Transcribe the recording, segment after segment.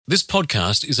This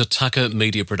podcast is a Tucker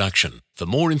Media production. For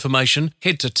more information,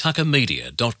 head to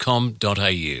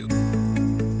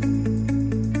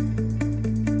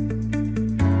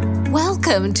tuckermedia.com.au.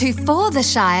 Welcome to For the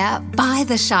Shire, by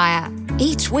the Shire.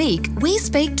 Each week, we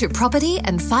speak to property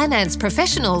and finance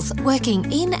professionals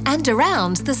working in and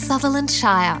around the Sutherland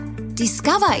Shire.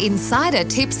 Discover insider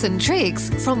tips and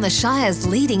tricks from the Shire's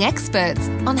leading experts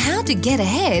on how to get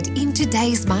ahead in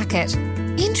today's market.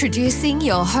 Introducing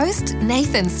your host,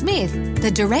 Nathan Smith, the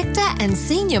Director and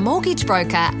Senior Mortgage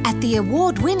Broker at the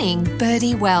award-winning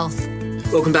Birdie Wealth.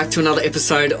 Welcome back to another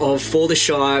episode of For the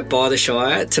Shire, by the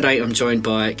Shire. Today I'm joined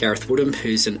by Gareth Woodham,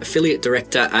 who's an Affiliate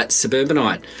Director at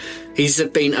Suburbanite. He's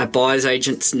been a buyer's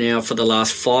agent now for the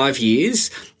last 5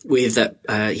 years, with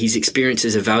his experience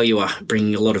as a valuer,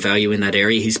 bringing a lot of value in that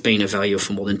area. He's been a valuer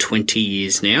for more than 20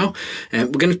 years now.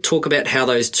 And we're going to talk about how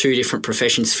those two different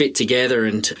professions fit together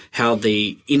and how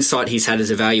the insight he's had as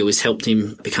a valuer has helped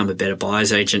him become a better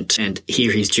buyer's agent, and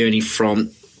hear his journey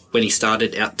from when he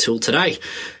started out till today.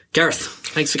 Gareth,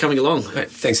 thanks for coming along.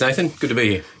 Thanks, Nathan. Good to be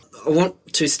here. I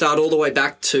want to start all the way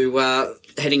back to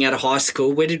heading out of high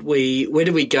school. Where did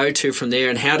we go to from there,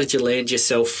 and how did you land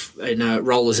yourself in a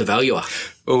role as a valuer?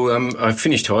 Well, I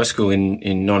finished high school in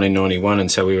 1991, and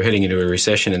so we were heading into a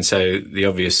recession, and so the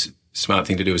obvious smart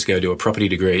thing to do was go do a property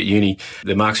degree at uni.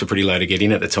 The marks were pretty low to get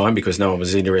in at the time because no one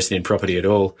was interested in property at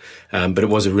all. But it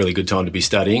was a really good time to be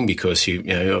studying because you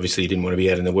obviously you didn't want to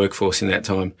be out in the workforce in that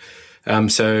time.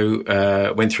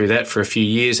 So went through that for a few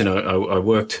years, and I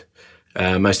worked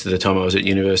most of the time I was at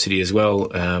university as well,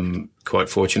 quite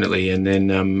fortunately. And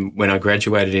then when I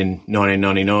graduated in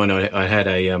 1999, I had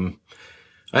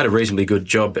a reasonably good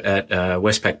job at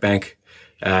Westpac Bank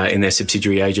in their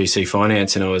subsidiary AGC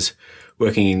Finance, and I was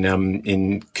working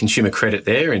in consumer credit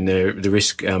there in the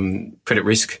risk credit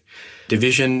risk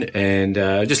division, and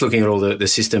just looking at all the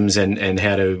systems and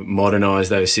how to modernise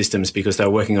those systems because they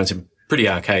were working on some pretty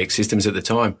archaic systems at the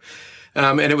time.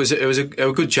 And it was a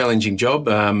good challenging job,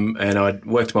 and I'd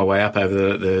worked my way up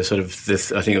over the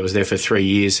I think I was there for 3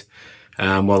 years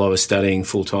while I was studying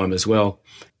full time as well.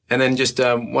 And then just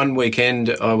one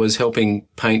weekend I was helping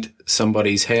paint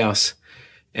somebody's house,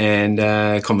 and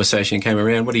a conversation came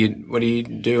around. What do you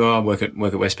do? Oh, I work at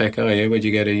Westpac. Oh yeah, where'd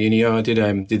you go to uni? Oh, I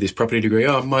did this property degree.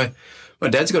 Oh, my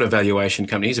dad's got a valuation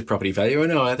company. He's a property valuer.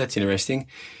 And oh, that's interesting.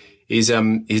 His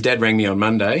dad rang me on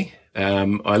Monday.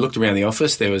 I looked around the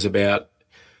office. There was about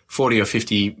 40 or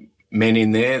 50 men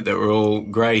in there that were all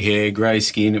grey hair, grey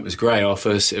skin. It was grey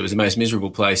office. It was the most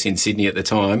miserable place in Sydney at the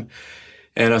time.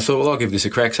 And I thought, well, I'll give this a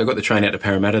crack. So I got the train out to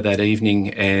Parramatta that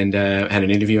evening and had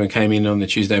an interview and came in on the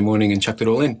Tuesday morning and chucked it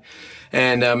all in.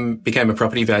 And became a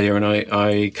property valuer, and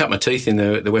I cut my teeth in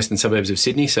the western suburbs of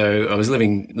Sydney. So I was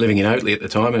living in Oatley at the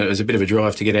time, and it was a bit of a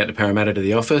drive to get out to Parramatta to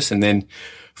the office. And then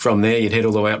from there, you'd head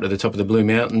all the way up to the top of the Blue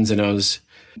Mountains, and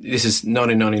this is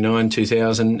 1999,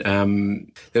 2000. There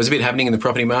was a bit happening in the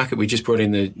property market. We just brought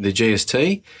in the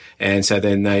GST, and so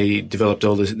then they developed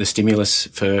all the stimulus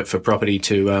for property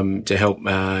to help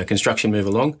construction move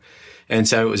along. And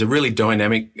so it was a really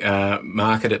dynamic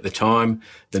market at the time.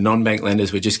 The non-bank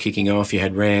lenders were just kicking off. You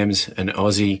had Rams and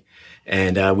Aussie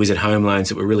and Wizard Home Loans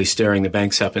that were really stirring the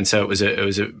banks up. And so it was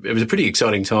a pretty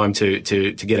exciting time to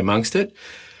get amongst it.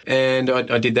 And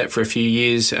I did that for a few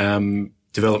years.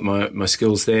 Developed my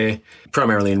skills there,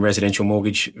 primarily in residential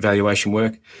mortgage valuation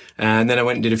work. And then I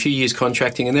went and did a few years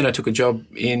contracting, and then I took a job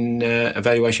in a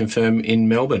valuation firm in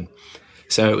Melbourne.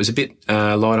 So it was a bit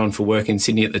light on for work in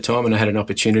Sydney at the time, and I had an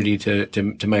opportunity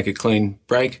to make a clean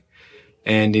break.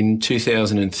 And in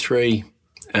 2003,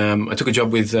 I took a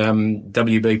job with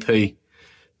WBP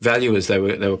Valuers. They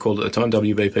were called at the time,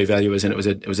 WBP Valuers, and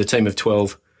it was a team of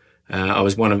 12. I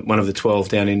was one of the 12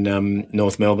 down in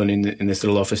North Melbourne in this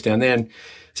little office down there. And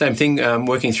same thing,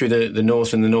 working through the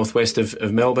north and the northwest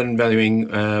of Melbourne, valuing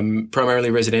primarily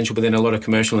residential, but then a lot of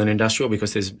commercial and industrial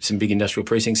because there's some big industrial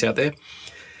precincts out there.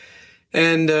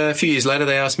 And a few years later,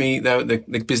 they asked me,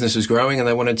 the business was growing and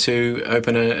they wanted to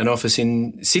open an office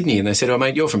in Sydney. And they said, oh,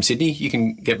 mate, you're from Sydney. You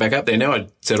can get back up there. Now I'd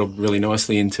settled really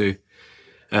nicely into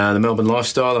the Melbourne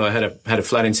lifestyle. I had a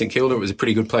flat in St Kilda. It was a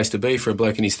pretty good place to be for a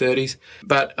bloke in his 30s.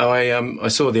 But I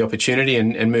saw the opportunity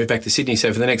and moved back to Sydney.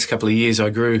 So for the next couple of years, I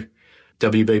grew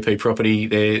WBP Property,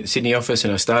 their Sydney office,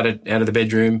 and I started out of the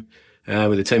bedroom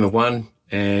with a team of one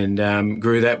and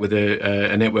grew that with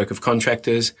a network of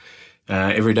contractors.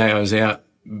 Every day I was out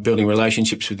building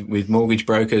relationships with mortgage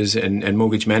brokers and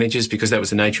mortgage managers because that was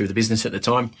the nature of the business at the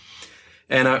time.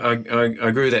 And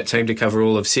I grew that team to cover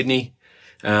all of Sydney.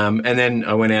 And then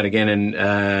I went out again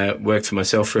and worked for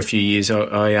myself for a few years.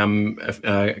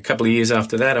 A couple of years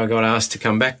after that, I got asked to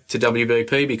come back to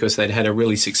WBP because they'd had a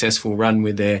really successful run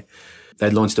with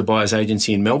they'd launched a buyer's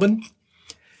agency in Melbourne.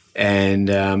 And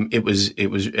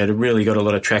it had really got a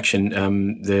lot of traction.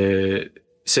 The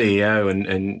CEO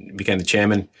and became the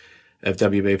chairman of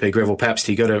WBP, Greville Pabst,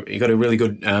 he got a really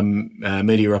good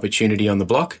media opportunity on the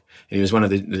block, and he was one of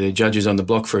the judges on the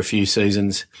block for a few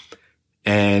seasons.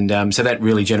 And so that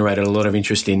really generated a lot of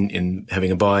interest in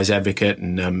having a buyer's advocate,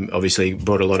 and obviously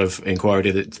brought a lot of inquiry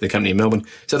to the company in Melbourne.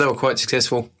 So they were quite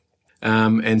successful.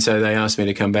 And so they asked me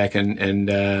to come back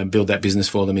and build that business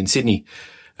for them in Sydney.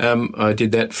 I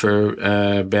did that for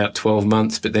about 12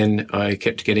 months, but then I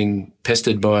kept getting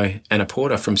pestered by Anna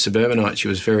Porter from Suburbanite. She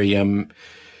was very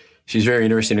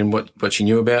interested in what she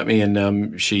knew about me,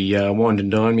 and she wined and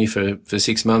dined me for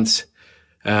 6 months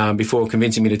before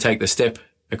convincing me to take the step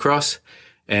across.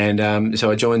 And so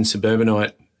I joined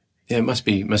Suburbanite. Yeah, it must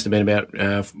have been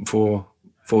about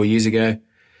 4 years ago.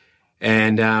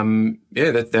 And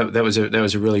that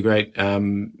was a really great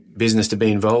business to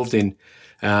be involved in.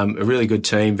 A really good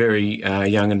team, very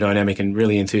young and dynamic and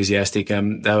really enthusiastic.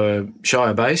 They were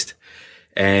Shire based,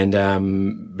 and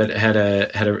but had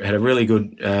a really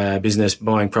good business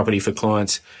buying property for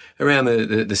clients around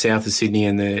the south of Sydney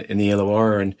and the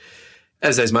Illawarra. And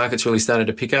as those markets really started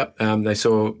to pick up, they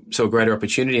saw greater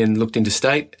opportunity and looked into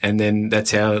state. And then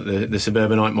that's how the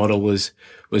Suburbanite model was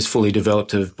fully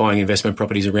developed, of buying investment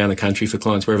properties around the country for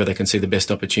clients wherever they can see the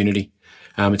best opportunity.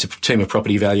 It's a team of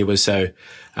property valuers, so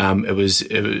it was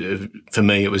for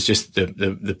me. It was just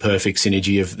the perfect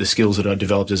synergy of the skills that I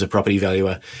developed as a property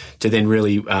valuer to then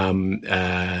really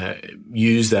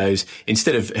use those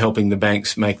instead of helping the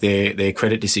banks make their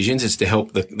credit decisions. It's to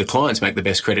help the clients make the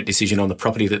best credit decision on the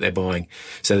property that they're buying.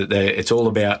 So that it's all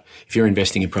about, if you're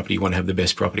investing in property, you want to have the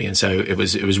best property. And so it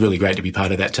was really great to be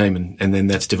part of that team, and then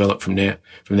that's developed from there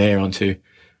on to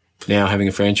now having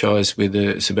a franchise with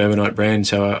the Suburbanite brand.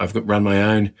 So I've run my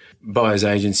own buyer's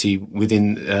agency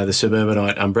within the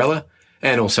Suburbanite umbrella,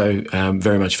 and also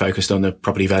very much focused on the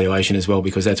property valuation as well,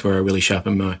 because that's where I really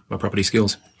sharpen my property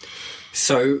skills.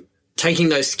 So taking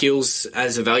those skills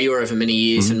as a valuer over many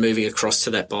years and moving across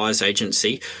to that buyer's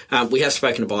agency, we have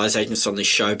spoken to buyer's agents on this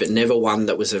show, but never one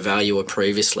that was a valuer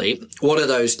previously. What are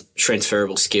those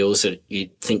transferable skills that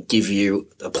you think give you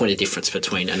a point of difference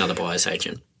between another buyer's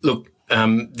agent? Look,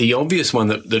 the obvious one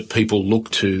that people look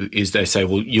to is they say,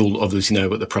 well, you'll obviously know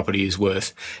what the property is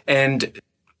worth. And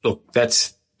look,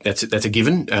 that's a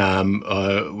given.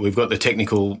 We've got the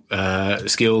technical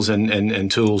skills and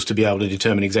tools to be able to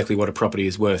determine exactly what a property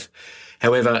is worth.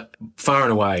 However, far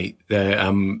and away,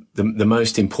 the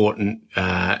most important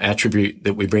attribute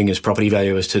that we bring as property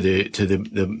valuers to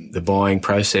the buying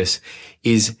process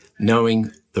is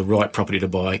knowing the right property to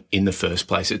buy in the first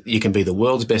place. You can be the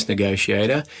world's best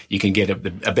negotiator. You can get a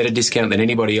better discount than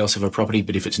anybody else of a property,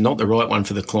 but if it's not the right one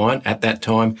for the client at that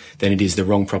time, then it is the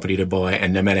wrong property to buy.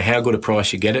 And no matter how good a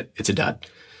price you get it, it's a dud.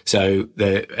 So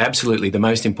absolutely the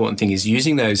most important thing is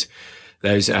using those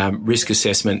risk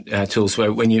assessment tools.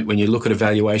 So when you look at a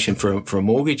valuation for a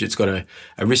mortgage, it's got a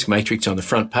risk matrix on the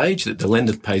front page that the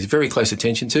lender pays very close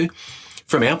attention to.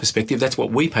 From our perspective, that's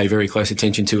what we pay very close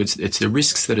attention to. It's the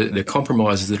risks the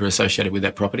compromises that are associated with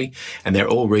that property, and they're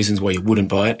all reasons why you wouldn't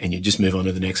buy it, and you just move on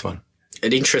to the next one.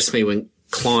 It interests me when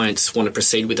clients want to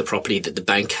proceed with a property that the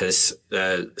bank has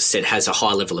said has a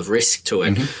high level of risk to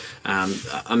it.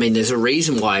 I mean, there's a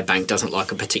reason why a bank doesn't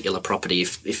like a particular property.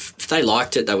 If they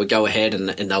liked it, they would go ahead and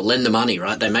they'll lend the money,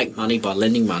 right? They make money by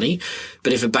lending money.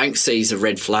 But if a bank sees a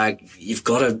red flag, you've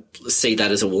got to see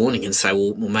that as a warning and say,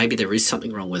 well, maybe there is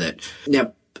something wrong with it.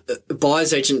 Now, a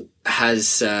buyer's agent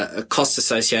has a cost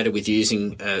associated with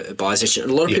using a buyer's agent.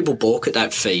 A lot of people balk at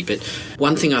that fee, but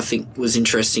one thing I think was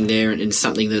interesting there, and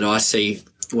something that I see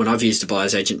when I've used a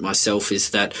buyer's agent myself, is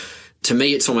that to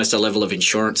me it's almost a level of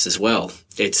insurance as well.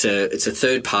 It's a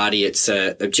third party, it's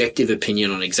a objective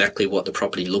opinion on exactly what the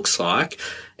property looks like,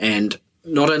 and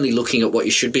not only looking at what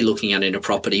you should be looking at in a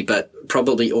property, but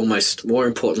probably almost more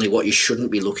importantly what you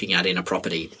shouldn't be looking at in a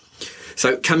property.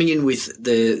 So coming in with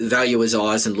the valuer's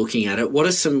eyes and looking at it, what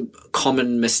are some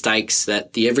common mistakes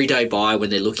that the everyday buyer, when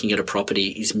they're looking at a property,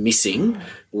 is missing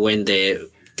when they're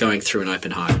going through an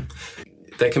open home?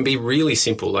 They can be really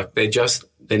simple. Like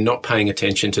they're not paying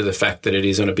attention to the fact that it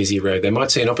is on a busy road. They might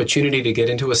see an opportunity to get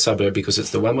into a suburb because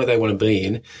it's the one where they want to be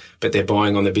in, but they're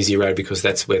buying on the busy road because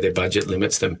that's where their budget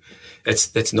limits them.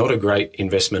 That's not a great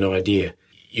investment idea.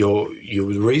 Your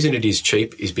reason it is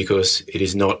cheap is because it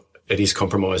is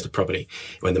compromised the property.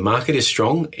 When the market is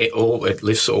strong, it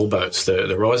lifts all boats.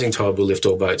 The rising tide will lift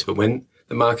all boats. But when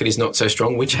the market is not so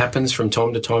strong, which happens from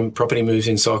time to time. Property moves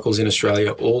in cycles in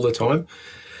Australia all the time.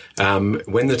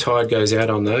 When the tide goes out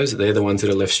on those, they're the ones that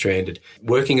are left stranded.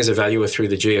 Working as a valuer through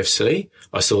the GFC,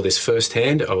 I saw this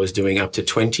firsthand. I was doing up to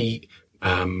 20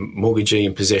 mortgagee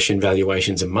in possession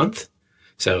valuations a month.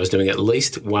 So I was doing at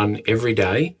least one every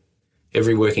day,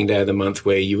 every working day of the month,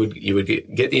 where you would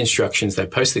get the instructions, they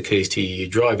post the keys to you, you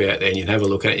drive out there and you'd have a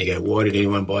look at it and you go, why did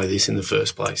anyone buy this in the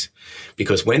first place?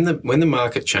 Because when the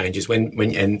market changes, when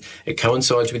and it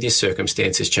coincides with your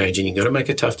circumstances changing, you've got to make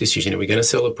a tough decision. Are we going to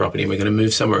sell the property and we're going to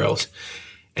move somewhere else?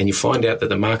 And you find out that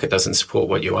the market doesn't support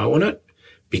what you owe on it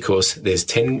because there's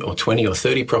 10 or 20 or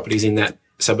 30 properties in that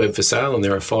suburb for sale and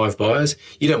there are 5 buyers.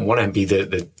 You don't want to be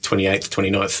the 28th,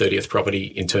 29th, 30th property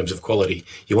in terms of quality.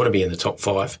 You want to be in the top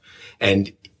 5.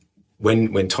 And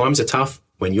when times are tough,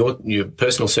 when your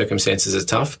personal circumstances are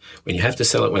tough, when you have to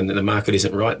sell it when the market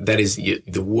isn't right, that is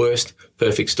the worst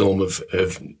perfect storm of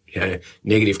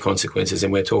negative consequences.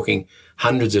 And we're talking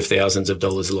hundreds of thousands of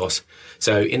dollars loss.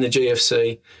 So in the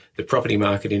GFC, the property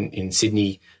market in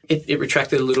Sydney, it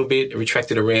retracted a little bit. It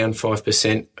retracted around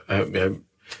 5%.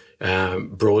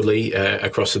 Broadly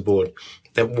across the board.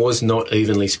 That was not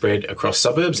evenly spread across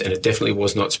suburbs, and it definitely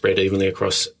was not spread evenly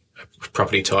across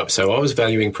property type. So I was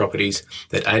valuing properties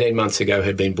that 18 months ago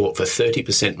had been bought for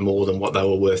 30% more than what they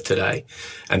were worth today,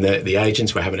 and the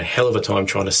agents were having a hell of a time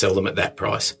trying to sell them at that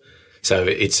price. So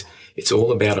it's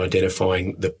all about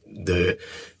identifying the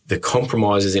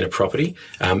compromises in a property.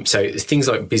 So things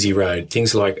like busy road,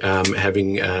 things like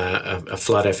having a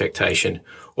flood affectation,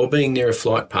 or being near a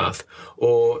flight path,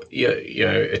 or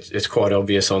it's quite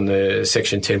obvious on the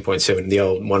Section 10.7, the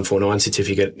old 149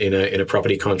 certificate in a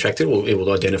property contract. It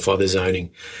will identify the zoning,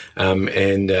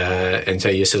 and so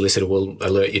your solicitor will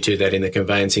alert you to that in the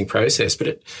conveyancing process. But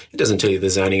it doesn't tell you the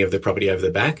zoning of the property over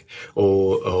the back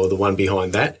or the one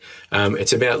behind that.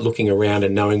 It's about looking around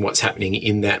and knowing what's happening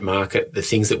in that market, the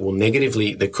things that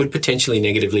could potentially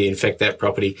negatively infect that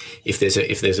property. If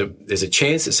there's a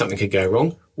chance that something could go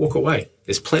wrong, walk away.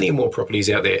 There's plenty more properties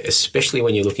out there, especially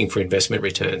when you're looking for investment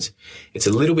returns. It's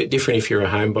a little bit different if you're a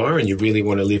home buyer and you really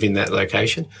want to live in that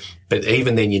location. But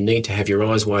even then, you need to have your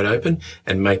eyes wide open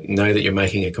and know that you're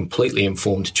making a completely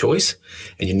informed choice.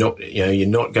 And you're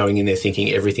not going in there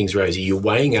thinking everything's rosy. You're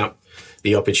weighing up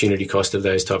the opportunity cost of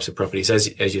those types of properties.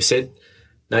 As you said,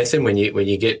 Nathan, when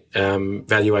you get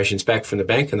valuations back from the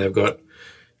bank and they've got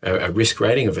a risk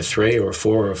rating of a 3 or a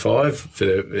 4 or a 5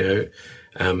 for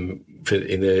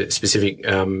in the specific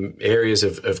areas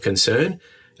of concern,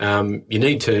 you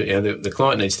need to, the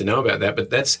client needs to know about that.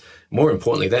 But that's more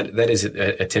importantly, that is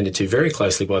attended to very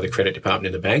closely by the credit department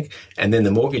in the bank, and then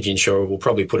the mortgage insurer will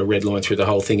probably put a red line through the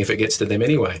whole thing if it gets to them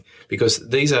anyway, because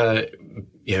these are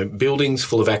buildings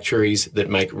full of actuaries that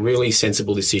make really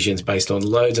sensible decisions based on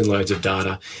loads and loads of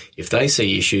data. If they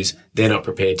see issues, they're not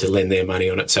prepared to lend their money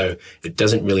on it. So it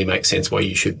doesn't really make sense why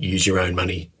you should use your own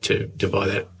money to buy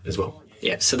that as well.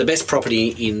 Yeah, so the best property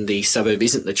in the suburb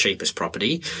isn't the cheapest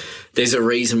property. There's a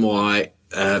reason why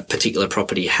a particular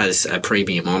property has a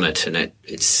premium on it, and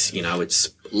it's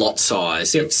lot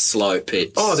size, it's slope,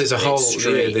 there's a whole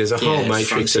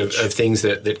matrix of things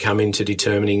that come into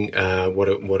determining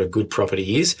what a good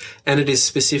property is, and it is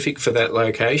specific for that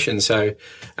location. So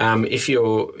if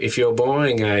you're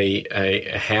buying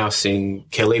a house in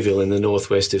Kellyville in the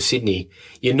northwest of Sydney,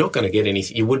 you're not going to get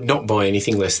anything. You would not buy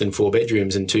anything less than 4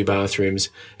 bedrooms and 2 bathrooms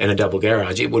and a double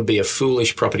garage. It would be a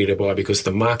foolish property to buy because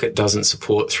the market doesn't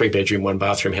support 3 bedroom, 1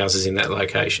 bathroom houses in that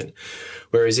location.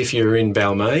 Whereas if you're in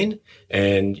Balmain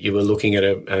and you were looking at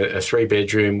a 3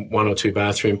 bedroom, 1 or 2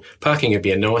 bathroom, parking would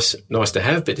be nice to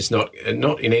have, but it's not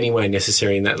in any way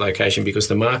necessary in that location because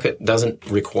the market doesn't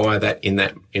require that in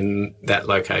that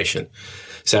location.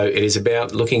 So it is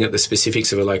about looking at the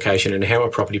specifics of a location and how a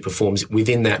property performs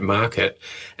within that market,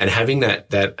 and having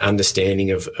that understanding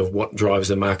of what drives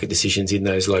the market decisions in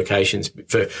those locations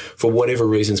for whatever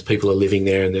reasons people are living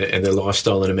there and the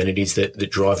lifestyle and amenities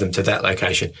that drive them to that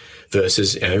location.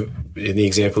 Versus, in the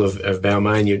example of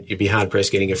Balmain, you'd be hard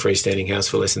pressed getting a freestanding house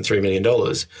for less than $3 million.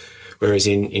 Whereas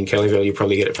in Kellyville, you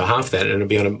probably get it for half that, and it'd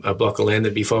be on a block of land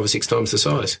that'd be 5 or 6 times the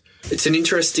size. It's an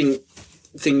interesting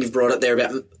thing you've brought up there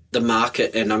about the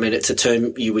market, and I mean, it's a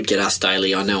term you would get asked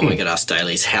daily. I know I get asked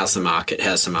daily is how's the market?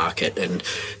 And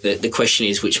the question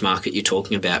is which market you're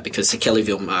talking about, because the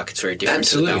Kellyville market's very different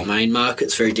to the Balmain market.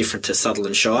 It's very different to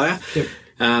Sutherland Shire. Yep.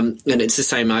 And it's the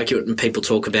same argument when people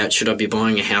talk about, should I be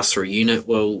buying a house or a unit?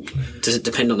 Well, does it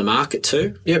depend on the market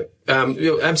too? Yep,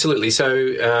 absolutely. So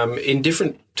in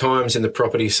different times in the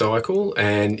property cycle,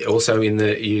 and also in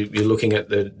you're looking at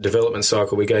the development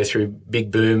cycle, we go through big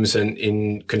booms and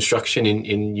in construction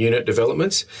in unit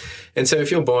developments. And so if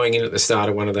you're buying in at the start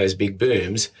of one of those big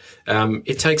booms,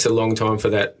 it takes a long time for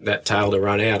that tail to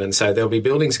run out. And so there'll be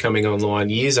buildings coming online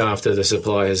years after the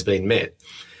supply has been met.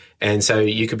 And so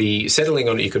you could be settling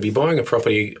on it. You could be buying a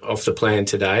property off the plan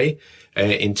today.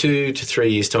 In 2 to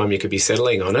 3 years' time, you could be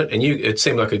settling on it. And it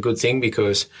seemed like a good thing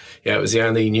because it was the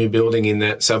only new building in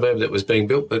that suburb that was being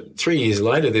built. But 3 years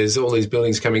later, there's all these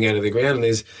buildings coming out of the ground,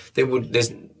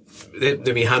 and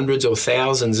there'd be hundreds or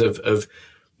thousands of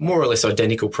more or less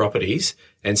identical properties.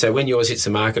 And so when yours hits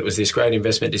the market, it was this great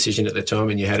investment decision at the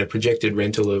time, and you had a projected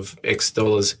rental of X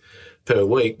dollars per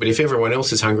week. But if everyone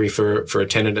else is hungry for a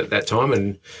tenant at that time,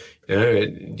 and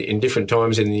in different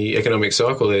times in the economic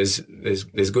cycle, there's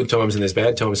good times and there's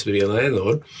bad times to be a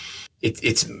landlord.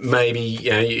 It's maybe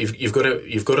you've got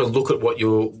to look at what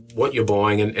you're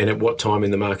buying and at what time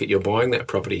in the market you're buying that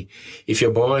property. If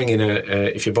you're buying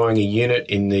a unit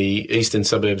in the eastern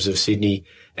suburbs of Sydney,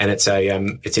 and it's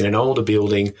in an older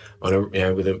building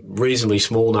with a reasonably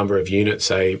small number of units,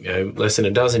 say less than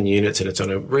a dozen units, and it's on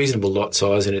a reasonable lot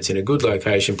size, and it's in a good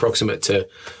location, proximate to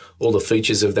all the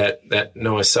features of that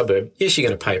nice suburb, yes, you're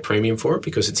going to pay a premium for it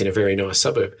because it's in a very nice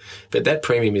suburb. But that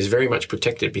premium is very much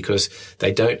protected because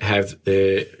they don't have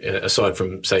aside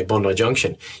from, say, Bondi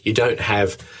Junction, you don't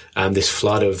have this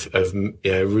flood of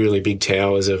really big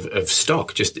towers of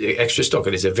stock, just extra stock.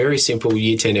 It is a very simple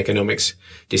Year 10 economics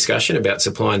discussion about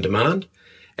supply and demand.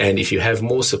 And if you have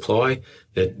more supply,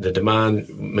 the demand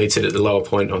meets it at the lower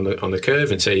point on the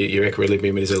curve, and so your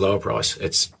equilibrium is a lower price.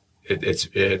 It's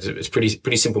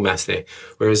pretty simple maths there.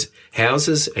 Whereas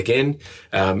houses, again,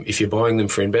 if you're buying them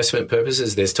for investment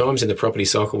purposes, there's times in the property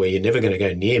cycle where you're never going to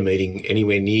go near meeting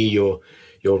anywhere near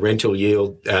your rental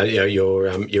yield,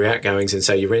 your outgoings, and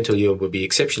so your rental yield would be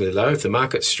exceptionally low if the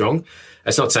market's strong.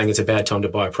 That's not saying it's a bad time to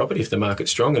buy a property if the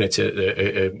market's strong and it's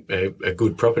a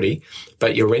good property,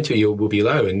 but your rental yield will be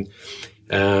low. And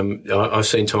I've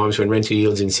seen times when rental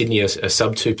yields in Sydney are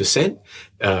sub 2%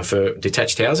 for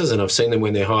detached houses, and I've seen them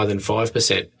when they're higher than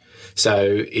 5%.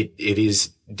 So it is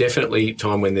definitely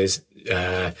time when there's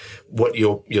what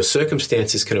your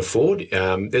circumstances can afford.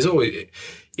 There's always,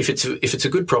 if it's a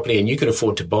good property and you can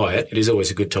afford to buy it, it is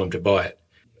always a good time to buy it.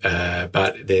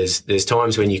 But there's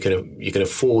times when you can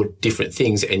afford different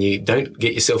things, and you don't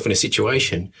get yourself in a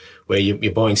situation where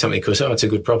you're buying something because, it's a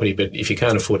good property, but if you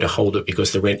can't afford to hold it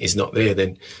because the rent is not there,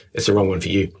 then it's the wrong one for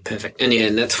you. Perfect.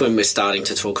 And that's when we're starting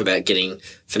to talk about getting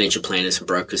financial planners and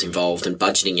brokers involved and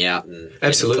budgeting out and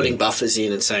putting buffers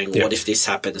in and saying, what if this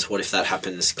happens? What if that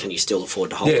happens? Can you still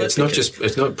afford to hold it? Yeah,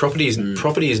 property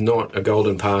is not a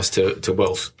golden pass to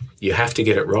wealth. You have to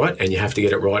get it right, and you have to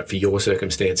get it right for your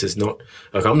circumstances.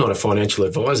 I'm not a financial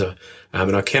advisor,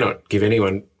 and I cannot give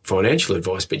anyone financial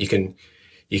advice, but you can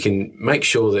make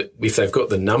sure that if they've got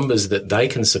the numbers that they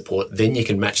can support, then you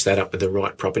can match that up with the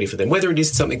right property for them. Whether it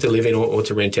is something to live in or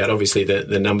to rent out, obviously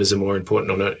the numbers are more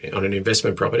important on an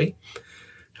investment property.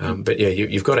 But yeah,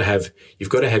 you've got to have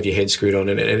your head screwed on,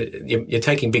 and you're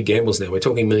taking big gambles now. We're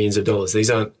talking millions of dollars.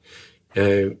 These aren't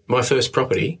my first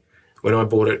property. When I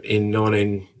bought it in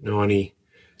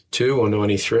 1992 or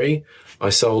 93,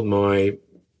 I sold my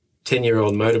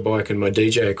 10-year-old motorbike and my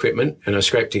DJ equipment, and I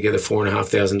scraped together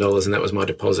 $4,500, and that was my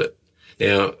deposit.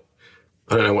 Now,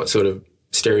 I don't know what sort of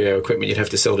stereo equipment you'd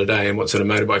have to sell today and what sort of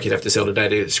motorbike you'd have to sell today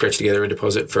to scratch together a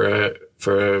deposit for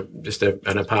just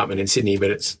an apartment in Sydney,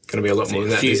 but it's going to be a lot more than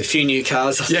that. A few new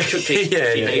cars could be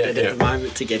needed at the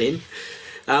moment to get in.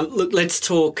 Look, let's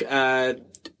talk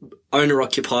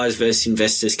owner-occupiers versus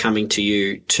investors coming to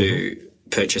you to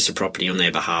purchase a property on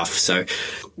their behalf. So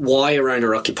why are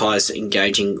owner-occupiers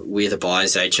engaging with a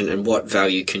buyer's agent, and what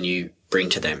value can you bring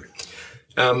to them?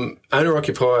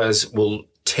 Owner-occupiers will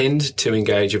tend to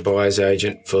engage a buyer's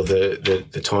agent for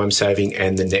the time saving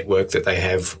and the network that they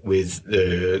have with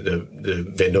the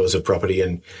vendors of property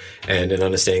and an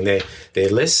understanding. They're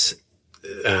less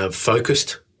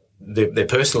focused. They're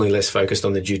personally less focused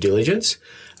on the due diligence.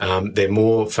 They're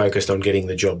more focused on getting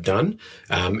the job done.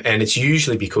 And it's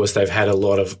usually because they've had a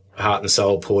lot of heart and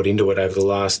soul poured into it over the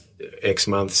last X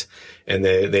months, and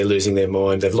they're losing their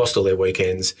mind. They've lost all their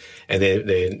weekends, and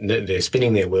they're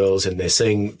spinning their wheels, and they're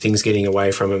seeing things getting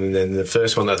away from them. And then the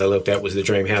first one that they looked at was the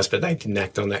dream house, but they didn't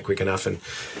act on that quick enough. And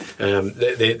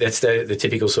that's the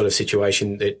typical sort of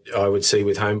situation that I would see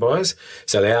with home buyers.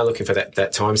 So they are looking for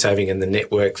that time saving and the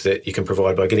network that you can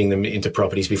provide by getting them into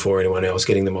properties before anyone else,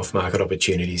 getting them off market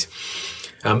opportunities.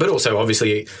 But also,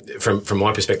 obviously, from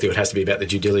my perspective, it has to be about the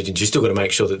due diligence. You've still got to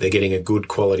make sure that they're getting a good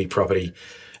quality property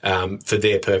for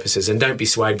their purposes, and don't be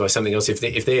swayed by something else. If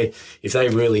they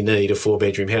really need a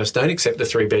 4-bedroom house, don't accept a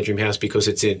 3-bedroom house because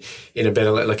it's in a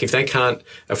better, like if they can't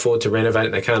afford to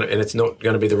renovate and and it's not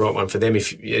going to be the right one for them,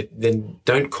 then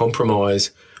don't compromise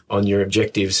on your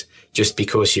objectives just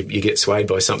because you get swayed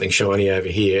by something shiny over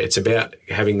here. It's about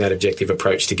having that objective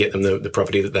approach to get them the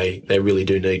property that they really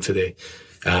do need for their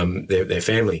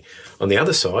family. On the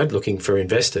other side, looking for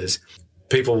investors,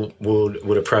 people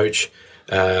would approach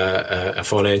a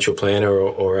financial planner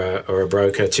or a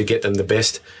broker to get them the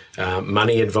best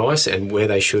money advice and where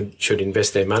they should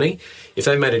invest their money. If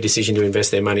they've made a decision to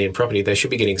invest their money in property, they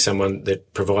should be getting someone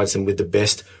that provides them with the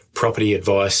best property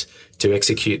advice to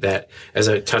execute that. As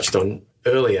I touched on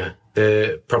earlier,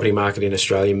 the property market in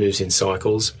Australia moves in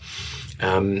cycles.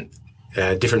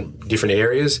 Different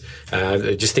areas.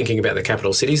 Just thinking about the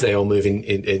capital cities, they all move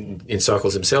in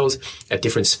cycles themselves at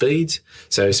different speeds.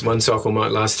 So one cycle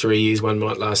might last 3 years, one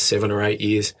might last 7 or 8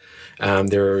 years.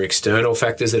 There are external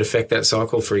factors that affect that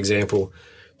cycle. For example,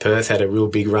 Perth had a real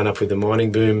big run up with the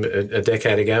mining boom a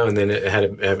decade ago, and then it had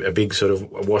a big sort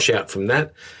of washout from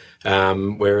that.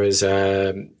 Whereas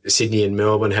Sydney and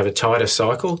Melbourne have a tighter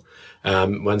cycle.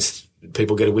 Once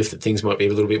people get a whiff that things might be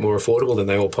a little bit more affordable, then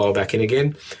they all pile back in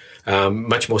again.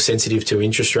 Much more sensitive to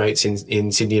interest rates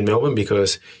in Sydney and Melbourne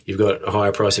because you've got a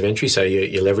higher price of entry, so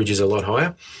your leverage is a lot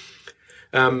higher.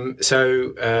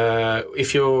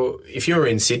 If you're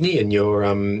in Sydney and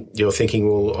you're thinking,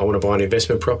 well, I want to buy an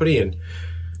investment property and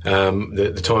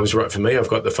the time's right for me, I've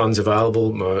got the funds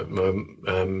available,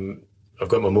 I've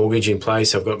got my mortgage in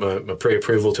place, I've got my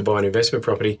pre-approval to buy an investment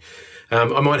property.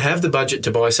 I might have the budget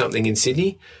to buy something in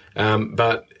Sydney,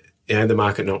 but the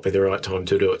market not be the right time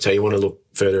to do it. So you want to look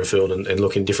further afield and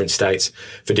look in different states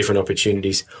for different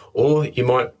opportunities. Or you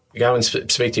might go and speak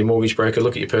to your mortgage broker,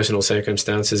 look at your personal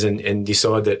circumstances and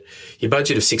decide that your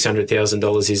budget of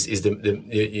 $600,000 is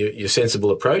your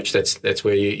sensible approach. That's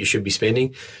where you should be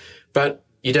spending. But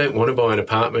you don't want to buy an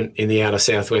apartment in the outer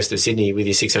southwest of Sydney with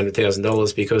your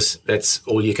 $600,000 because that's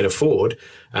all you can afford.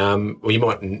 Well, you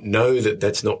might know that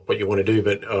that's not what you want to do,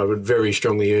 but I would very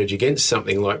strongly urge against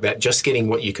something like that, just getting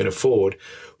what you can afford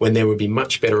when there would be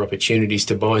much better opportunities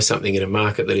to buy something in a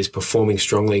market that is performing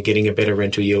strongly, getting a better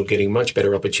rental yield, getting much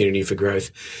better opportunity for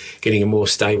growth, getting a more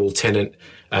stable tenant,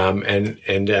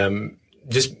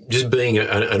 just being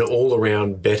an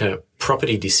all-around better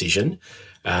property decision.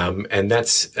 And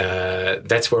that's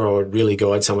where I would really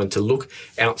guide someone to look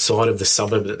outside of the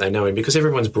suburb that they know in, because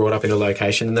everyone's brought up in a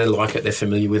location and they like it, they're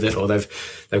familiar with it, or they've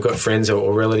got friends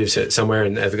or relatives somewhere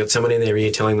and they've got someone in their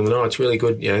ear telling them, no, it's really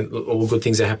good, all good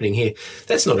things are happening here.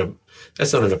 That's not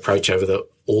an approach over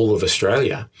all of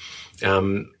Australia.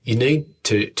 You need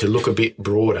to look a bit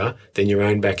broader than your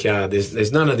own backyard.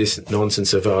 There's none of this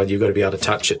nonsense of, you've got to be able to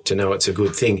touch it to know it's a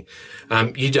good thing.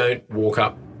 You don't walk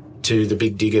up to the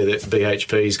big digger that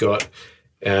BHP's got,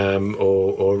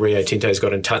 or Rio Tinto's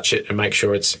got, and touch it and make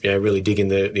sure it's really digging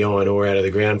the iron ore out of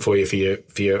the ground for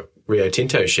your Rio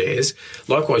Tinto shares.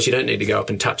 Likewise, you don't need to go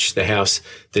up and touch the house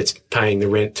that's paying the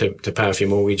rent to pay off your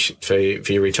mortgage for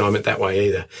your retirement that way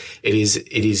either. It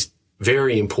is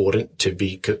very important to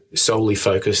be solely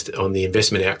focused on the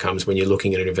investment outcomes when you're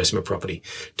looking at an investment property.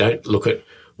 Don't look at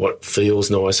what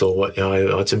feels nice or what,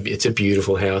 it's a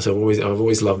beautiful house. I've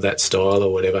always loved that style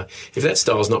or whatever. If that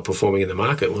style's not performing in the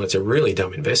market, well, it's a really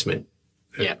dumb investment.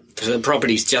 Yeah. So the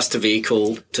property's just a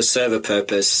vehicle to serve a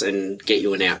purpose and get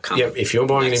you an outcome. Yeah. If you're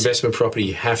buying an investment property,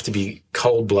 you have to be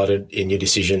cold-blooded in your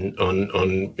decision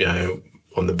on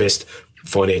the best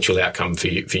financial outcome for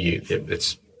you.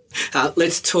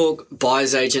 Let's talk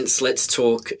buyer's agents. Let's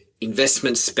talk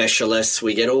investment specialists.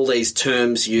 We get all these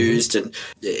terms used and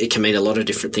it can mean a lot of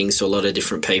different things to a lot of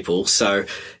different people. So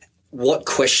what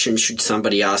questions should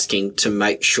somebody asking to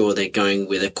make sure they're going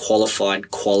with a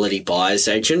qualified quality buyer's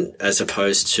agent as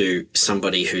opposed to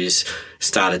somebody who's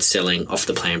started selling off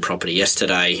the plan property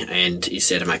yesterday and is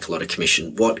there to make a lot of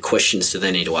commission? What questions do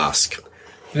they need to ask?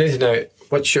 You need to know,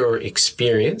 what's your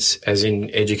experience, as in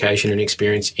education and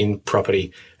experience in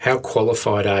property? How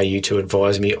qualified are you to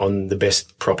advise me on the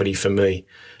best property for me?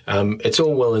 It's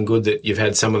all well and good that you've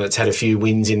had someone that's had a few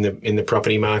wins in the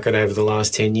property market over the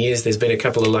last 10 years. There's been a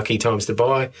couple of lucky times to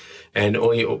buy, and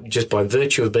just by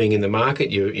virtue of being in the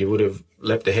market, you would have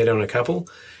leapt ahead on a couple,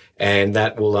 and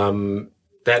that will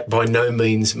that by no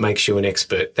means makes you an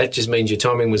expert. That just means your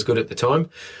timing was good at the time,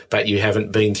 but you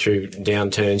haven't been through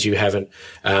downturns. You haven't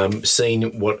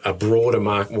seen what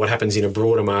happens in a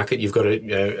broader market. You've got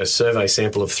a survey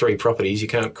sample of 3 properties. You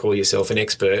can't call yourself an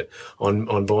expert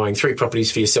on buying 3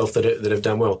 properties for yourself that have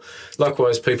done well.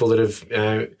 Likewise, people that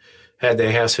have had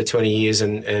their house for 20 years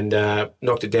and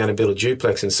knocked it down and built a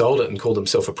duplex and sold it and called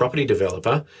themselves a property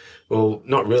developer. Well,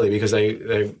 not really, because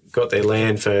they got their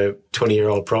land for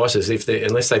 20-year-old prices.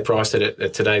 Unless they priced it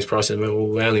at today's price and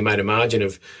we only made a margin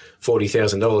of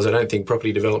 $40,000, I don't think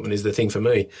property development is the thing for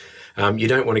me. You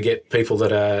don't want to get people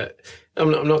that are,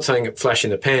 I'm not saying flash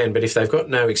in the pan, but if they've got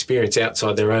no experience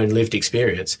outside their own lived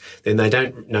experience, then they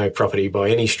don't know property by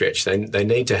any stretch. They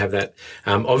need to have that.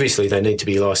 Obviously, they need to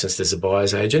be licensed as a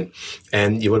buyer's agent,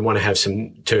 and you would want to have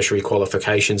some tertiary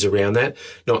qualifications around that,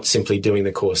 not simply doing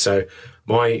the course. So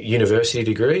my university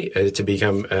degree to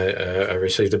become, I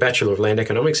received a Bachelor of Land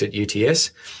Economics at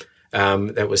UTS.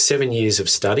 That was 7 years of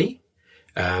study.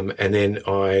 And then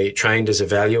I trained as a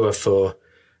valuer for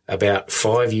about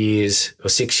 5 years or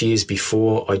 6 years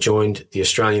before I joined the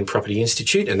Australian Property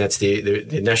Institute, and that's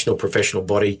the national professional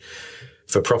body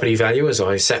for property valuers.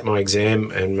 I sat my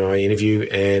exam and my interview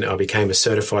and I became a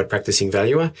certified practicing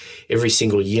valuer. Every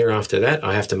single year after that,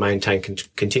 I have to maintain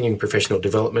continuing professional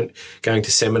development, going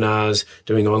to seminars,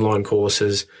 doing online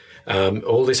courses,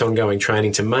 all this ongoing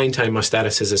training to maintain my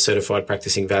status as a certified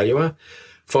practicing valuer.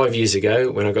 5 years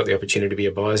ago, when I got the opportunity to be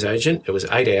a buyer's agent, it was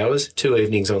 8 hours, 2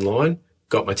 evenings online,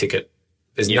 got my ticket.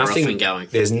 There's nothing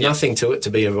to it to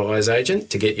be a buyer's agent,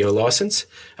 to get your license.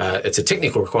 It's a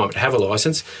technical requirement to have a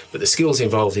license, but the skills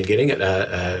involved in getting it,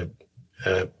 a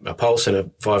pulse and a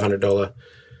 $500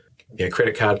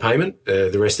 credit card payment.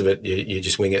 The rest of it, you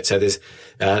just wing it. So there's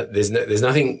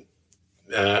nothing.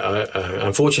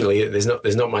 Unfortunately,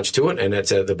 there's not much to it, and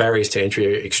the barriers to entry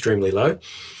are extremely low.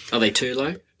 Are they too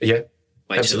low? Yeah,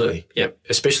 Way absolutely. Yeah,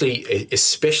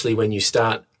 especially when you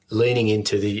start leaning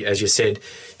into as you said,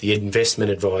 the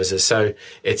investment advisors. So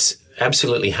it's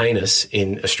absolutely heinous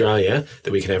in Australia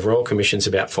that we can have royal commissions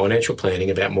about financial planning,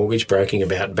 about mortgage broking,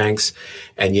 about banks,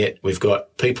 and yet we've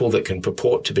got people that can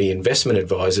purport to be investment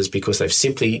advisors because they've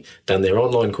simply done their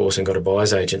online course and got a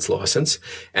buyer's agent's license,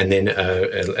 and then,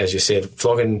 as you said,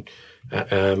 flogging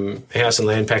house and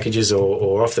land packages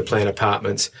or off-the-plan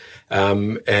apartments.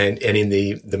 And in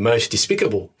the most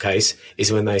despicable case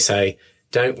is when they say,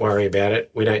 don't worry about it.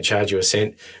 We don't charge you a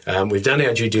cent. We've done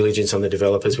our due diligence on the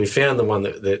developers. We found the one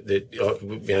that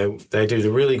they do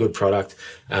the really good product,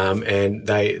 and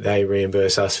they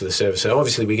reimburse us for the service. So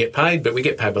obviously we get paid, but we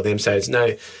get paid by them. So it's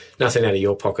nothing out of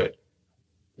your pocket.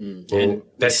 Well,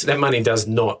 that money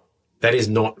that is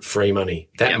not free money.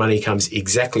 That money comes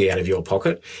exactly out of your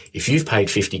pocket. If you've paid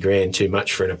 $50,000 too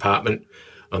much for an apartment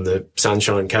on the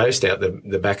Sunshine Coast out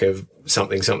the back of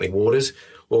something waters,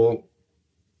 well,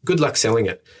 good luck selling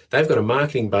it. They've got a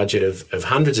marketing budget of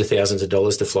hundreds of thousands of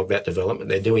dollars to flog that development.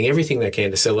 They're doing everything they can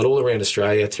to sell it all around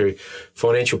Australia through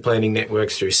financial planning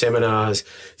networks, through seminars,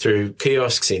 through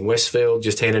kiosks in Westfield,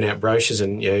 just handing out brochures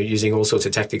and using all sorts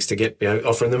of tactics to get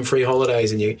offering them free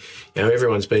holidays. And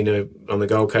everyone's been on the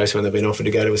Gold Coast when they've been offered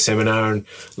to go to a seminar and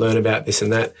learn about this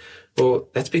and that. Well,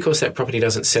 that's because that property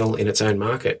doesn't sell in its own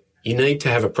market. You need to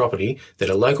have a property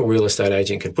that a local real estate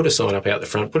agent can put a sign up out the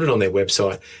front, put it on their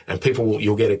website, and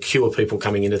you'll get a queue of people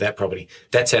coming into that property.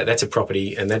 That's a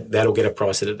property, and that'll get a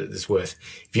price that it's worth.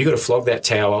 If you've got to flog that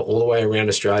tower all the way around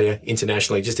Australia,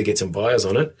 internationally, just to get some buyers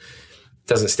on it, it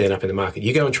doesn't stand up in the market.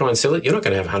 You go and try and sell it, you're not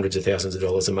going to have hundreds of thousands of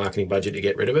dollars in marketing budget to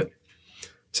get rid of it.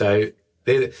 So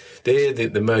they're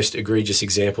the most egregious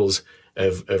examples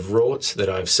of rorts that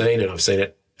I've seen, and I've seen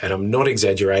it, and I'm not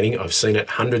exaggerating, I've seen it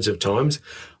hundreds of times.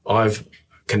 I've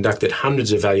conducted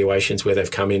hundreds of valuations where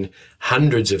they've come in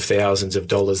hundreds of thousands of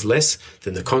dollars less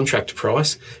than the contract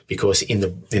price, because in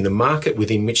the market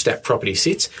within which that property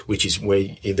sits, which is where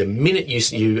the minute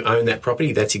you own that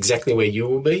property, that's exactly where you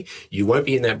will be. You won't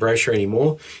be in that brochure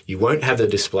anymore. You won't have the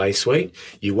display suite.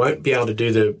 You won't be able to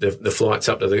do the flights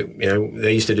up to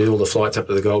they used to do all the flights up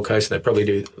to the Gold Coast, and they probably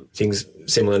do things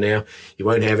similar now. You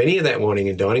won't have any of that whining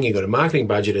and dining. You've got a marketing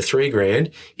budget of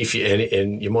 $3,000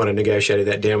 and you might have negotiated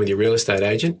that down with your real estate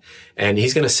agent, and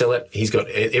he's going to sell it. He's got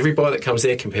every buyer that comes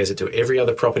there compares it to every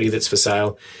other property that's for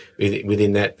sale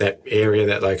within that area,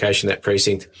 that location, that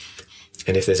precinct.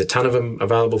 And if there's a ton of them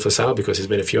available for sale because there's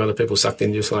been a few other people sucked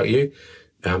in just like you,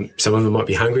 some of them might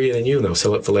be hungrier than you and they'll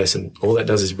sell it for less. And all that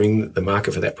does is bring the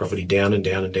market for that property down and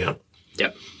down and down.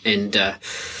 Yep. And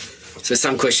so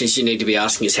some questions you need to be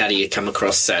asking is, how do you come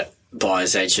across that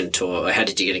buyer's agent, or how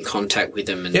did you get in contact with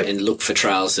them and look for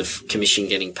trails of commission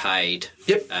getting paid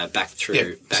back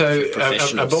through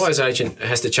professionals? A buyer's agent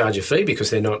has to charge a fee because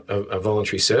they're not a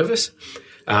voluntary service.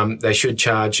 They should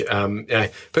charge.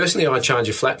 Personally, I charge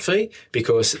a flat fee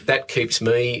because that keeps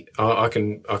me. I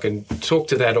can talk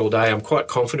to that all day. I'm quite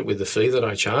confident with the fee that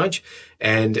I charge,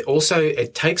 and also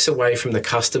it takes away from the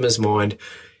customer's mind.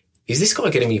 Is this guy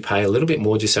getting me pay a little bit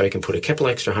more just so he can put a couple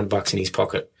extra $100 in his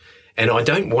pocket? And I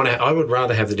don't want to. I would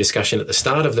rather have the discussion at the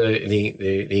start of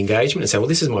the engagement and say, well,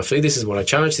 this is my fee, this is what I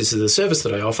charge, this is the service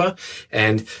that I offer,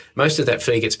 and most of that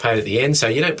fee gets paid at the end. So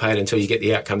you don't pay it until you get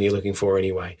the outcome you're looking for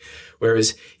anyway.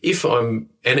 Whereas if I'm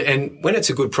and when it's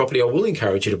a good property, I will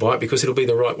encourage you to buy it because it'll be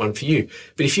the right one for you.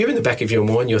 But if you're in the back of your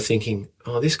mind, you're thinking,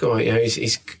 oh, this guy,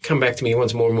 he's come back to me, he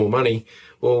wants more and more money.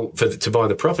 Well, to buy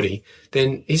the property,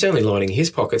 then he's only lining his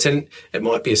pockets, and it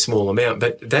might be a small amount,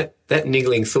 but that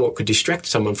niggling thought could distract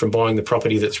someone from buying the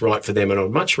property that's right for them. And I'd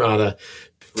much rather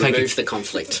remove the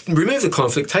conflict. Remove the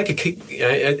conflict. Take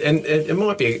and it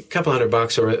might be a couple $100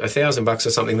 or $1,000 or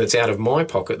something that's out of my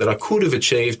pocket that I could have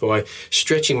achieved by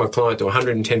stretching my client to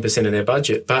 110% of their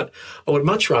budget. But I would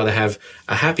much rather have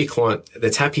a happy client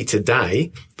that's happy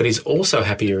today, but is also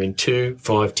happier in 2,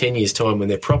 5, 10 years' time when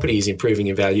their property is improving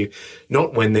in value,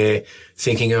 not when they're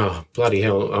thinking, oh, bloody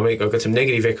hell, I mean, I've got some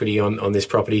negative equity on this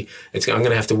property. I'm going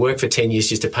to have to work for 10 years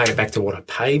just to pay it back to what I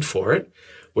paid for it.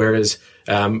 Whereas,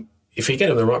 if you get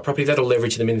them the right property, that'll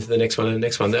leverage them into the next one and the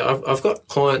next one. I've got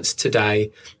clients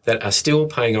today that are still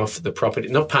paying off the property,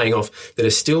 not paying off, that are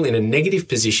still in a negative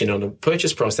position on a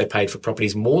purchase price they paid for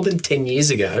properties more than 10 years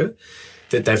ago,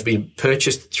 that they've been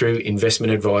purchased through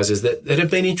investment advisors that have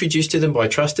been introduced to them by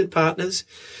trusted partners.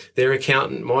 Their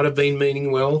accountant might have been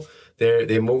meaning well.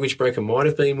 Their mortgage broker might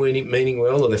have been meaning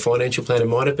well, or their financial planner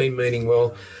might have been meaning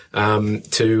well,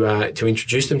 to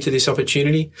introduce them to this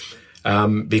opportunity.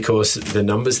 Because the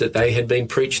numbers that they had been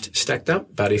preached stacked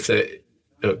up. But if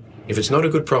it's not a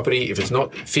good property, if it's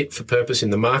not fit for purpose in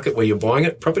the market where you're buying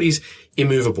it, property's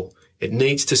immovable. It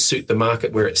needs to suit the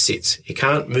market where it sits. You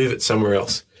can't move it somewhere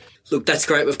else. Look, that's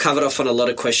great. We've covered off on a lot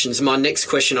of questions. My next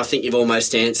question, I think you've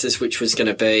almost answered, which was going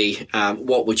to be,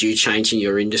 what would you change in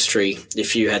your industry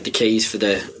if you had the keys for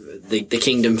the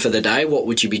kingdom for the day? What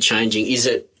would you be changing? Is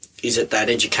it that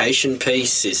education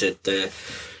piece? Is it the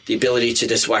ability to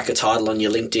just whack a title on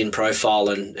your LinkedIn profile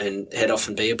and head off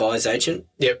and be a buyer's agent?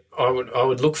 Yep, I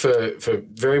would look for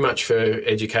very much for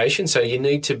education. So you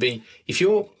need to be, if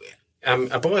you're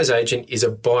a buyer's agent is a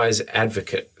buyer's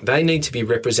advocate. They need to be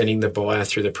representing the buyer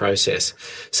through the process.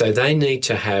 So they need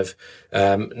to have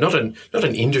not an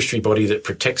industry body that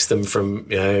protects them from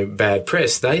bad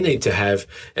press. They need to have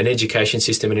an education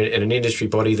system and an industry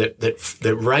body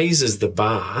that raises the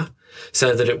bar,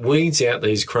 so that it weeds out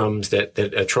these crumbs that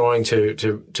are trying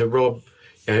to rob,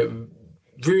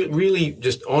 really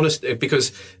just honest,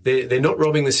 because they're not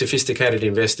robbing the sophisticated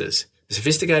investors. The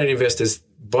sophisticated investors,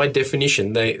 by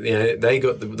definition, they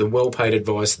got the well-paid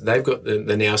advice. They've got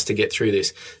the nous to get through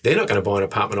this. They're not going to buy an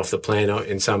apartment off the plan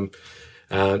in some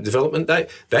development.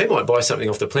 They might buy something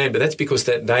off the plan, but that's because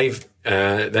that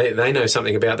they know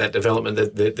something about that development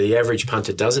that the average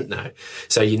punter doesn't know.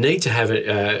 So you need to have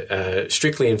a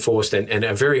strictly enforced and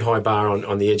a very high bar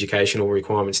on the educational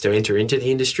requirements to enter into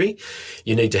the industry.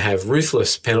 You need to have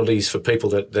ruthless penalties for people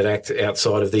that act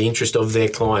outside of the interest of their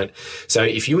client. So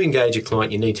if you engage a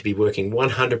client, you need to be working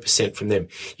 100% from them.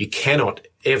 You cannot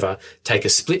ever take a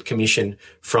split commission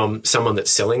from someone that's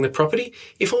selling the property.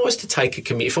 If I was to take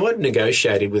if I had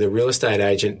negotiated with a real estate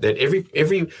agent that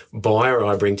every buyer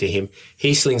I bring to him,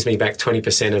 he slings me back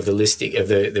 20% of the listing of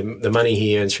the money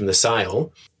he earns from the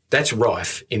sale, that's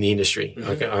rife in the industry. Mm-hmm.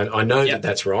 Okay, I know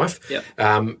that's rife.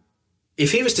 Yep.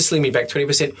 If he was to sling me back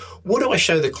 20%, would I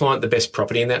show the client the best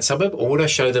property in that suburb, or would I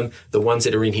show them the ones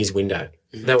that are in his window?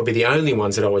 Mm-hmm. That would be the only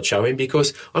ones that I would show him,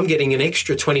 because I'm getting an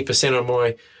extra 20% on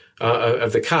my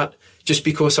of the cut, just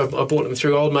because I bought them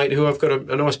through old mate who I've got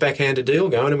a nice backhanded deal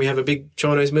going, and we have a big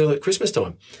Chinese meal at Christmas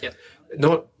time. Yep.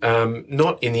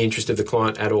 Not in the interest of the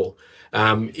client at all.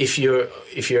 If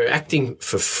you're acting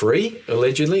for free,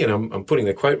 allegedly, and I'm putting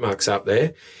the quote marks up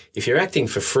there, if you're acting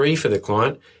for free for the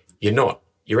client, you're not.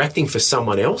 You're acting for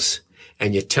someone else,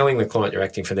 and you're telling the client you're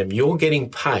acting for them. You're getting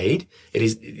paid.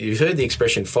 You've heard the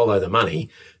expression, follow the money.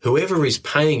 Whoever is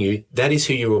paying you, that is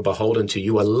who you are beholden to.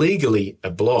 You are legally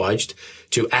obliged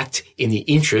to act in the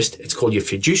interest. It's called your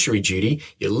fiduciary duty.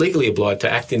 You're legally obliged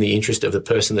to act in the interest of the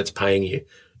person that's paying you,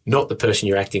 not the person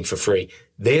you're acting for free.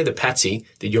 They're the patsy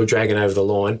that you're dragging over the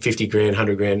line, 50 grand,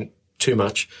 100 grand, too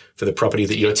much for the property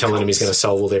that you're telling them is going to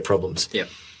solve all their problems. Yeah.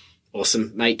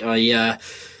 Awesome, mate.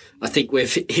 I think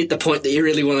we've hit the point that you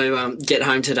really want to get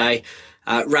home today.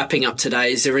 Wrapping up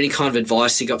today, is there any kind of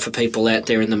advice you got for people out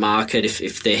there in the market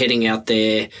if they're heading out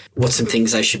there? What's some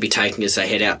things they should be taking as they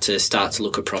head out to start to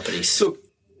look at properties? Look,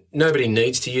 nobody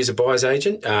needs to use a buyer's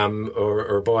agent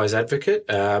or a buyer's advocate,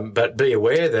 but be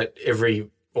aware that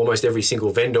almost every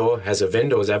single vendor has a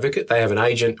vendor's advocate. They have an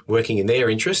agent working in their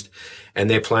interest, and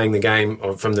they're playing the game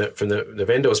from the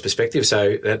vendor's perspective.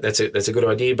 So that's a good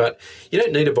idea. But you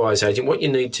don't need a buyer's agent. What you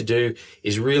need to do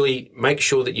is really make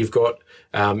sure that you've got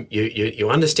you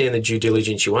understand the due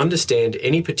diligence. You understand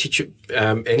any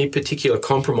particular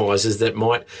compromises that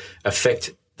might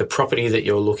affect the property that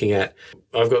you're looking at.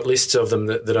 I've got lists of them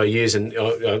that I use, and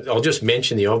I'll just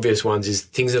mention the obvious ones: is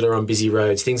things that are on busy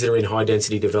roads, things that are in high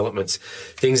density developments,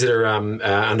 things that are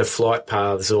under flight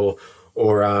paths or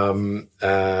in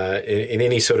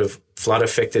any sort of flood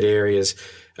affected areas.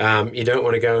 You don't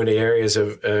want to go into areas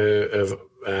of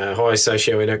high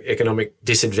socio-economic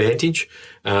disadvantage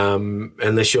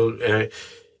unless you're.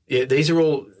 These are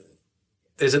all.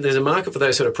 There's a market for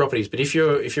those sort of properties, but if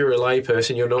you're a lay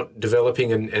person, you're not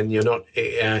developing and you're not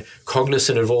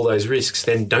cognizant of all those risks,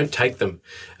 then don't take them.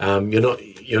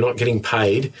 You're not getting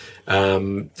paid.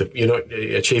 You're not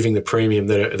achieving the premium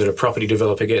that a property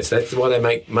developer gets. That's why they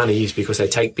make money, is because they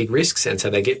take big risks, and so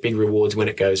they get big rewards when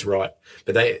it goes right.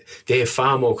 But they're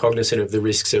far more cognizant of the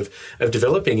risks of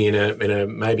developing in a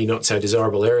maybe not so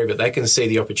desirable area, but they can see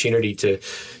the opportunity to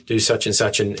do such and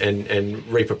such and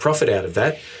reap a profit out of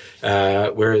that.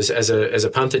 Whereas as a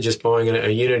punter just buying a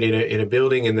unit in a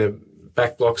building in the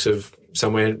back blocks of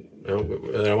somewhere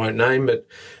that I won't name, but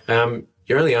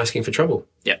you're only asking for trouble.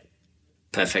 Yep,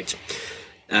 perfect.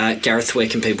 Gareth, where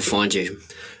can people find you?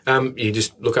 You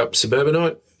just look up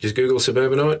Suburbanite. Just Google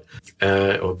Suburbanite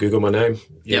or Google my name.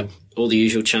 Yep, all the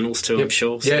usual channels too, I'm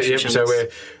sure. Yeah. So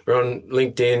we're on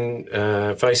LinkedIn,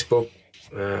 Facebook,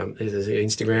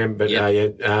 Instagram, but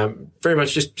very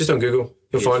much just on Google.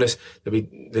 You'll find us.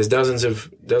 There's dozens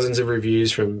of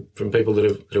reviews from people that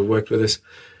have worked with us,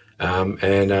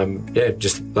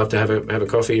 just love to have a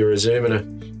coffee or a Zoom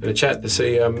and a chat to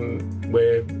see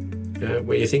where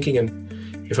you're thinking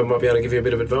and if I might be able to give you a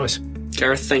bit of advice.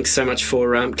 Gareth, thanks so much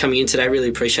for coming in today. Really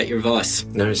appreciate your advice.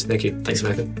 No, thank you. Thanks,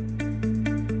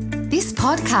 Nathan. This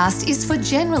podcast is for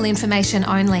general information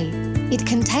only. It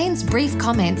contains brief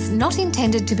comments not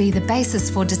intended to be the basis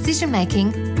for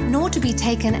decision-making, nor to be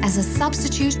taken as a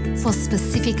substitute for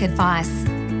specific advice.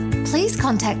 Please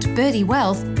contact Birdie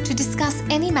Wealth to discuss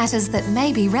any matters that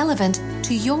may be relevant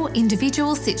to your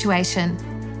individual situation.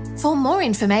 For more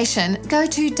information, go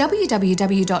to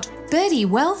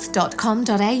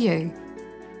www.birdiewealth.com.au.